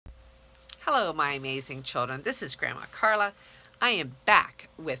Hello, my amazing children. This is Grandma Carla. I am back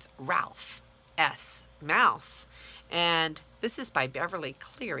with Ralph S. Mouse. And this is by Beverly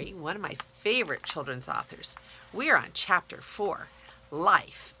Cleary, one of my favorite children's authors. We are on Chapter 4,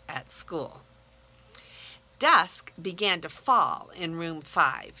 Life at School. Dusk began to fall in room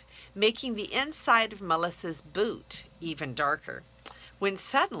 5, making the inside of Melissa's boot even darker, when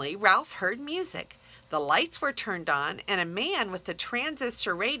suddenly Ralph heard music. The lights were turned on, and a man with a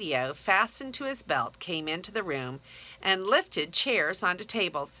transistor radio fastened to his belt came into the room and lifted chairs onto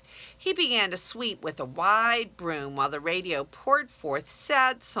tables. He began to sweep with a wide broom while the radio poured forth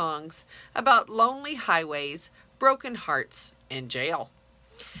sad songs about lonely highways, broken hearts, and jail.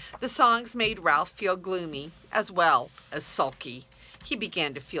 The songs made Ralph feel gloomy as well as sulky. He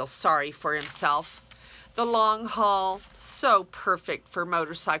began to feel sorry for himself. The long hall, so perfect for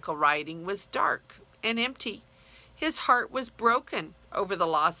motorcycle riding, was dark and empty. His heart was broken over the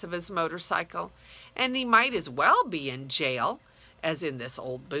loss of his motorcycle, and he might as well be in jail as in this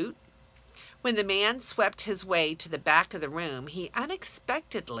old boot. When the man swept his way to the back of the room, he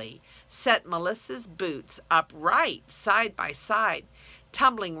unexpectedly set Melissa's boots upright side by side,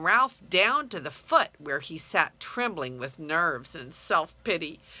 tumbling Ralph down to the foot where he sat trembling with nerves and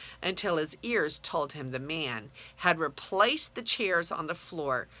self-pity until his ears told him the man had replaced the chairs on the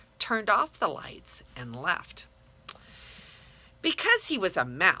floor, turned off the lights, and left. Because he was a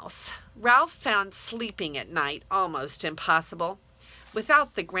mouse, Ralph found sleeping at night almost impossible.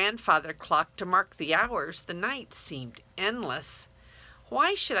 Without the grandfather clock to mark the hours, the night seemed endless.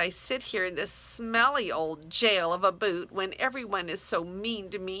 Why should I sit here in this smelly old jail of a boot when everyone is so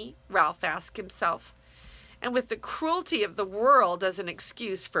mean to me? Ralph asked himself. And with the cruelty of the world as an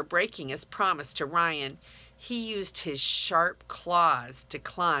excuse for breaking his promise to Ryan, he used his sharp claws to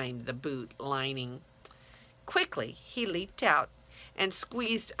climb the boot lining. Quickly, he leaped out and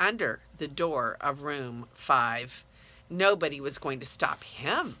squeezed under the door of room 5. Nobody was going to stop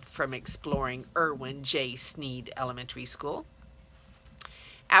him from exploring Irwin J. Sneed Elementary School.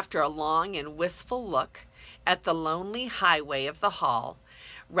 After a long and wistful look at the lonely highway of the hall,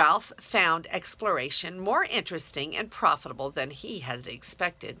 Ralph found exploration more interesting and profitable than he had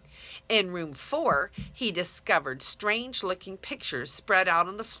expected. In room 4, he discovered strange-looking pictures spread out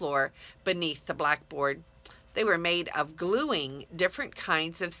on the floor beneath the blackboard. They were made of by gluing different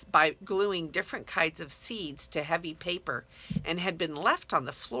kinds of seeds to heavy paper and had been left on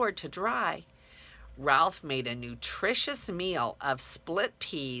the floor to dry. Ralph made a nutritious meal of split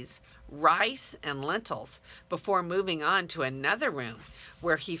peas, rice, and lentils before moving on to another room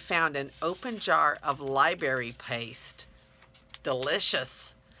where he found an open jar of library paste.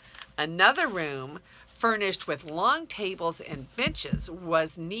 Delicious. Another room furnished with long tables and benches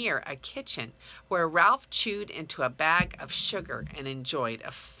was near a kitchen where Ralph chewed into a bag of sugar and enjoyed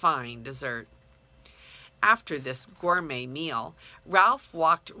a fine dessert. After this gourmet meal, Ralph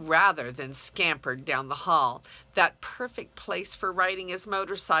walked rather than scampered down the hall, that perfect place for riding his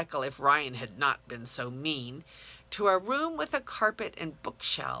motorcycle if Ryan had not been so mean, to a room with a carpet and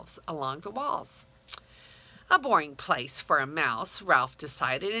bookshelves along the walls. A boring place for a mouse, Ralph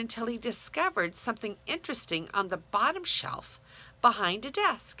decided, until he discovered something interesting on the bottom shelf behind a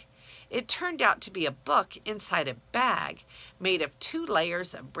desk. It turned out to be a book inside a bag made of 2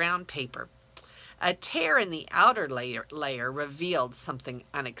 layers of brown paper. A tear in the outer layer revealed something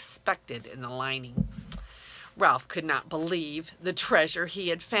unexpected in the lining. Ralph could not believe the treasure he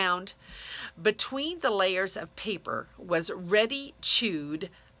had found. Between the layers of paper was ready-chewed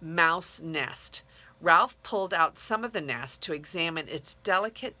mouse nest. Ralph pulled out some of the nest to examine its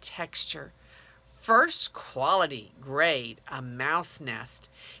delicate texture. First quality grade, a mouse nest.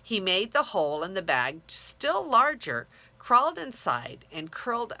 He made the hole in the bag still larger, crawled inside, and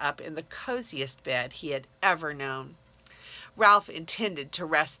curled up in the coziest bed he had ever known. Ralph intended to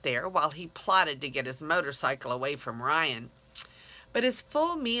rest there while he plotted to get his motorcycle away from Ryan. But his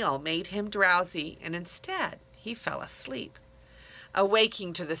full meal made him drowsy, and instead he fell asleep.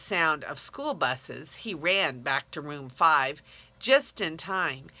 Awaking to the sound of school buses, he ran back to room 5 just in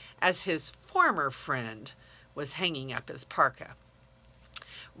time as his former friend was hanging up his parka.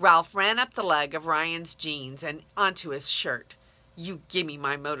 Ralph ran up the leg of Ryan's jeans and onto his shirt. "You gimme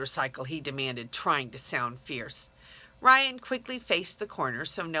my motorcycle," he demanded, trying to sound fierce. Ryan quickly faced the corner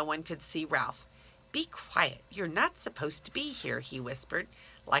so no one could see Ralph. "Be quiet. You're not supposed to be here," he whispered.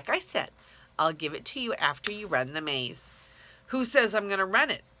 "Like I said, I'll give it to you after you run the maze." "Who says I'm going to run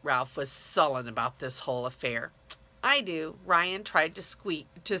it?" Ralph was sullen about this whole affair. "I do." Ryan tried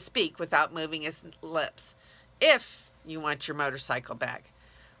to speak without moving his lips. "If you want your motorcycle back."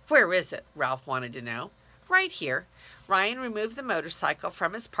 "Where is it?" Ralph wanted to know. Right here. Ryan removed the motorcycle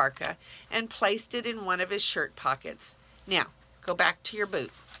from his parka and placed it in one of his shirt pockets. Now, go back to your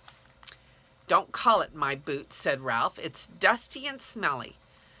boot. Don't call it my boot, said Ralph. It's dusty and smelly.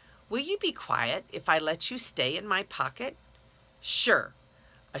 Will you be quiet if I let you stay in my pocket? Sure.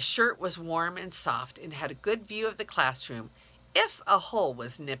 A shirt was warm and soft and had a good view of the classroom, if a hole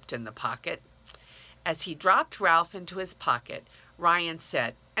was nipped in the pocket. As he dropped Ralph into his pocket, Ryan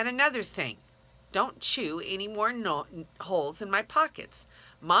said, and another thing, don't chew any more holes in my pockets.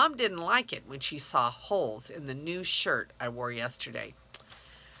 Mom didn't like it when she saw holes in the new shirt I wore yesterday.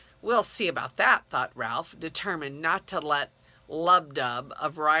 We'll see about that, thought Ralph, determined not to let lub-dub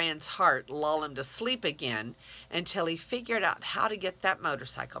of Ryan's heart lull him to sleep again until he figured out how to get that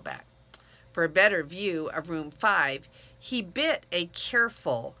motorcycle back. For a better view of room 5, he bit a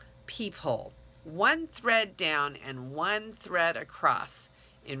careful peephole, one thread down and one thread across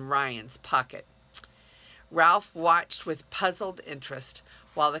in Ryan's pocket. Ralph watched with puzzled interest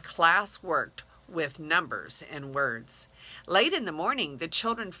while the class worked with numbers and words. Late in the morning, the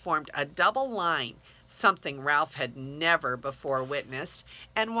children formed a double line, something Ralph had never before witnessed,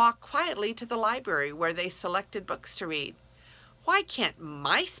 and walked quietly to the library where they selected books to read. Why can't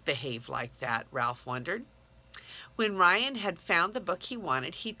mice behave like that? Ralph wondered. When Ryan had found the book he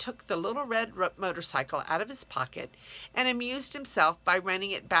wanted, he took the little red motorcycle out of his pocket and amused himself by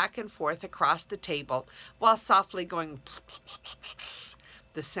running it back and forth across the table while softly going.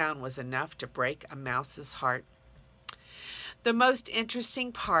 The sound was enough to break a mouse's heart. The most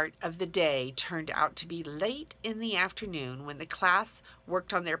interesting part of the day turned out to be late in the afternoon when the class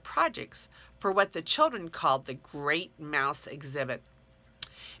worked on their projects for what the children called the Great Mouse Exhibit.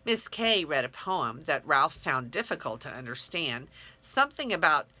 Miss Kay read a poem that Ralph found difficult to understand, something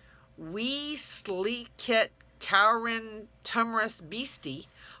about wee sleekit cowrin tumorous beastie,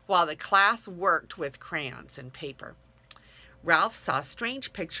 while the class worked with crayons and paper. Ralph saw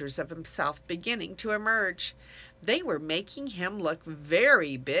strange pictures of himself beginning to emerge. They were making him look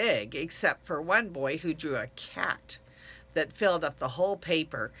very big, except for one boy who drew a cat that filled up the whole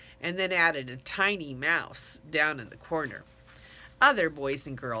paper and then added a tiny mouse down in the corner. Other boys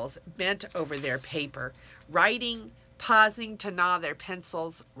and girls bent over their paper, writing, pausing to gnaw their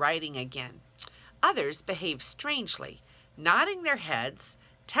pencils, writing again. Others behaved strangely, nodding their heads,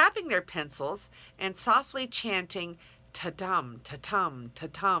 tapping their pencils, and softly chanting ta-dum, ta-tum,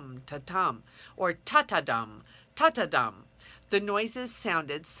 ta-tum, ta-tum, or ta-ta-dum, ta-ta-dum. The noises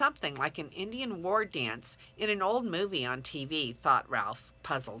sounded something like an Indian war dance in an old movie on TV, thought Ralph,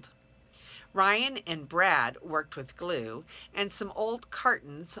 puzzled. Ryan and Brad worked with glue and some old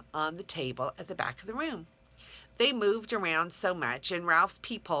cartons on the table at the back of the room. They moved around so much, and Ralph's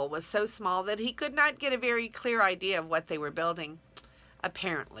peephole was so small that he could not get a very clear idea of what they were building.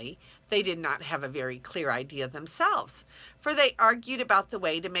 Apparently, they did not have a very clear idea themselves, for they argued about the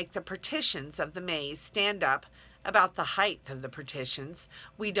way to make the partitions of the maze stand up about the height of the partitions.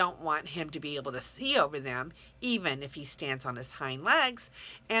 We don't want him to be able to see over them, even if he stands on his hind legs,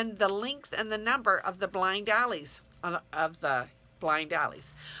 and the length and the number of the blind alleys,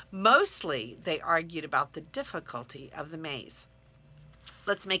 Mostly, they argued about the difficulty of the maze.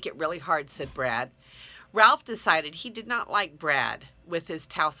 Let's make it really hard, said Brad. Ralph decided he did not like Brad with his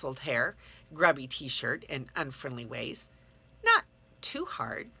tousled hair, grubby t-shirt, and unfriendly ways. Not too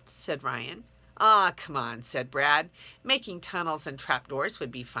hard, said Ryan. Ah, come on, said Brad. Making tunnels and trapdoors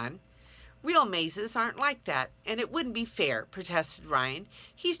would be fun. Real mazes aren't like that, and it wouldn't be fair, protested Ryan.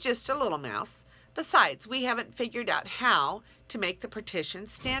 He's just a little mouse. Besides, we haven't figured out how to make the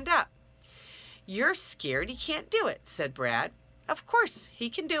partitions stand up. You're scared he can't do it, said Brad. Of course, he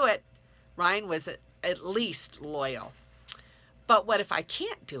can do it. Ryan was at least loyal. But what if I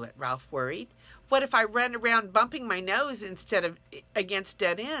can't do it, Ralph worried. What if I run around bumping my nose instead of against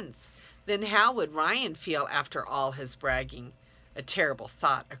dead ends? Then how would Ryan feel after all his bragging? A terrible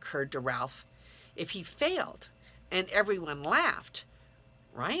thought occurred to Ralph. If he failed and everyone laughed,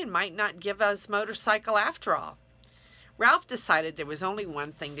 Ryan might not give us motorcycle after all. Ralph decided there was only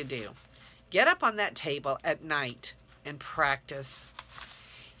one thing to do. Get up on that table at night and practice.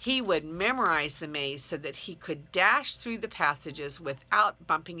 He would memorize the maze so that he could dash through the passages without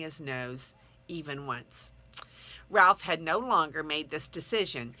bumping his nose even once. Ralph had no longer made this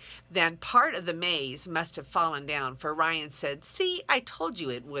decision. Then part of the maze must have fallen down, for Ryan said, "See, I told you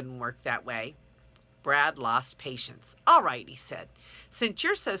it wouldn't work that way." Brad lost patience. "All right," he said. "Since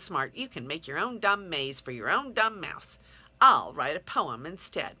you're so smart, you can make your own dumb maze for your own dumb mouse. I'll write a poem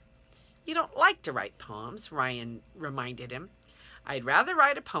instead." "You don't like to write poems," Ryan reminded him. "I'd rather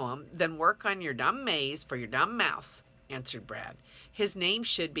write a poem than work on your dumb maze for your dumb mouse," answered Brad. "His name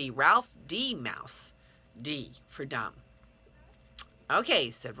should be Ralph D. Mouse." D for dumb.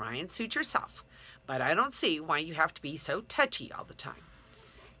 Okay, said Ryan, suit yourself, but I don't see why you have to be so touchy all the time.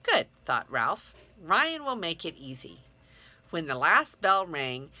 Good, thought Ralph. Ryan will make it easy. When the last bell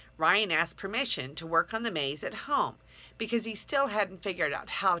rang, Ryan asked permission to work on the maze at home because he still hadn't figured out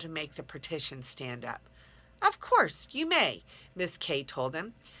how to make the partition stand up. Of course, you may, Miss Kay told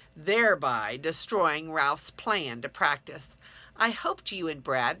him, thereby destroying Ralph's plan to practice. I hoped you and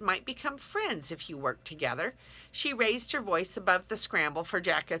Brad might become friends if you worked together. She raised her voice above the scramble for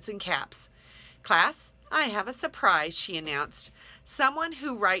jackets and caps. Class, I have a surprise, she announced. Someone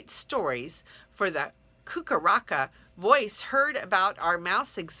who writes stories for the Cucaraca Voice heard about our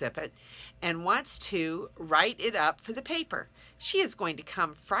mouse exhibit and wants to write it up for the paper. She is going to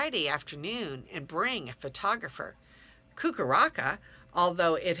come Friday afternoon and bring a photographer. Cucaraca,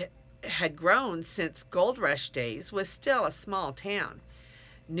 although it had grown since Gold Rush days, was still a small town.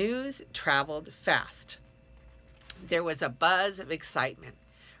 News traveled fast. There was a buzz of excitement.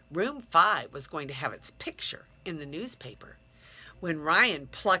 Room 5 was going to have its picture in the newspaper. When Ryan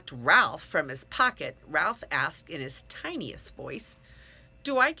plucked Ralph from his pocket, Ralph asked in his tiniest voice,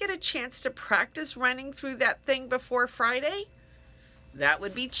 "Do I get a chance to practice running through that thing before Friday?" "That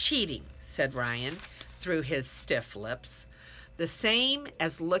would be cheating," said Ryan through his stiff lips. "The same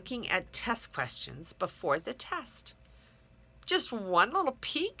as looking at test questions before the test." "Just one little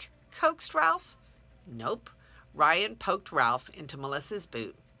peek?" coaxed Ralph. "Nope." Ryan poked Ralph into Melissa's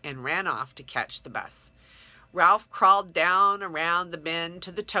boot and ran off to catch the bus. Ralph crawled down around the bend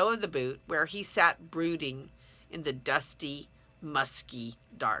to the toe of the boot, where he sat brooding in the dusty, musky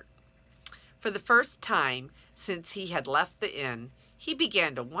dark. For the first time since he had left the inn, he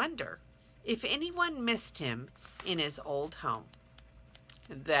began to wonder if anyone missed him in his old home.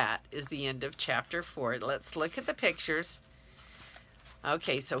 And that is the end of chapter 4. Let's look at the pictures.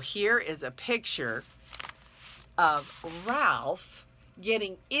 Okay, so here is a picture of Ralph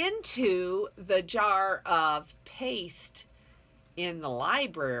getting into the jar of paste in the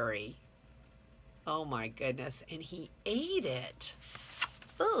library. Oh my goodness, and he ate it.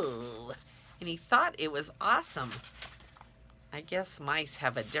 Ooh, and he thought it was awesome. I guess mice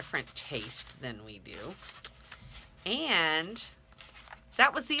have a different taste than we do. And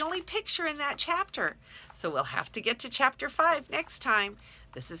that was the only picture in that chapter. So we'll have to get to chapter 5 next time.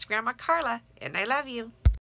 This is Grandma Carla, and I love you.